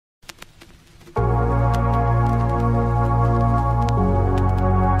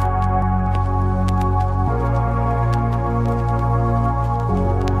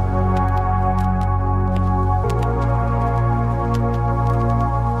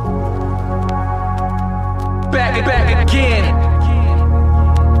back again.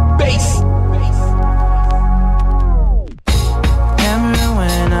 Bass. Remember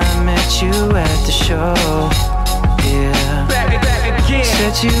when I met you at the show? Yeah. Back again.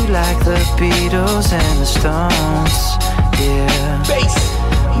 Said you like the Beatles and the Stones. Yeah. Bass.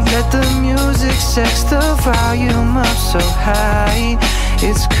 Let the music sex the volume up so high.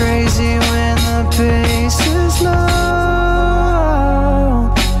 It's crazy when the bass is low.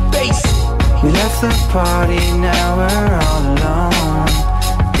 Bass. We left the party, now we're all alone.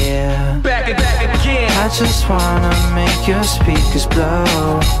 Yeah. Back again. I just wanna make your speakers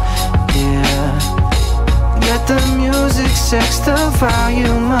blow. Yeah. Let the music sex the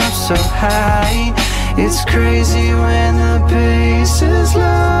volume up so high. It's crazy when the bass is low.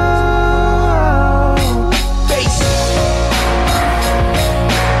 Bass.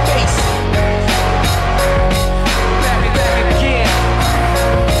 Bass. Back again.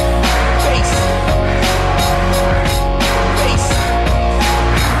 Bass. Bass.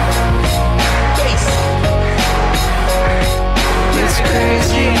 Bass. It's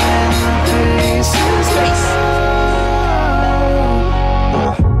crazy when the bass is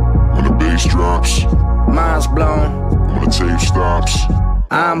low. When the bass drops, Mind's blown, when the tape stops,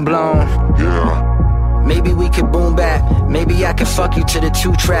 I'm blown. yeah. Maybe we could boom back. Maybe I can fuck you to the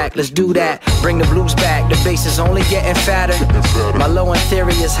 2-track. Let's do that. Bring the blues back. The bass is only getting fatter. My low end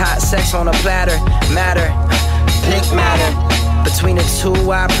theory is hot sex on a platter. Matter, pink matter. Between the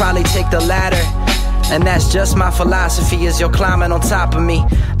two, I'd probably take the latter. And that's just my philosophy as you're climbing on top of me.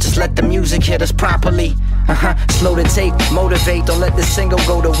 Just let the music hit us properly. Slow the tape, motivate, don't let the single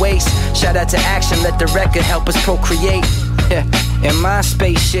go to waste. Shout out to Action, let the record help us procreate. Yeah. In my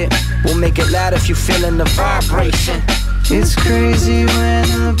spaceship, we'll make it loud if you feeling the vibration. It's crazy when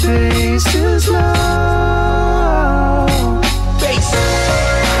the bass is low. Bass.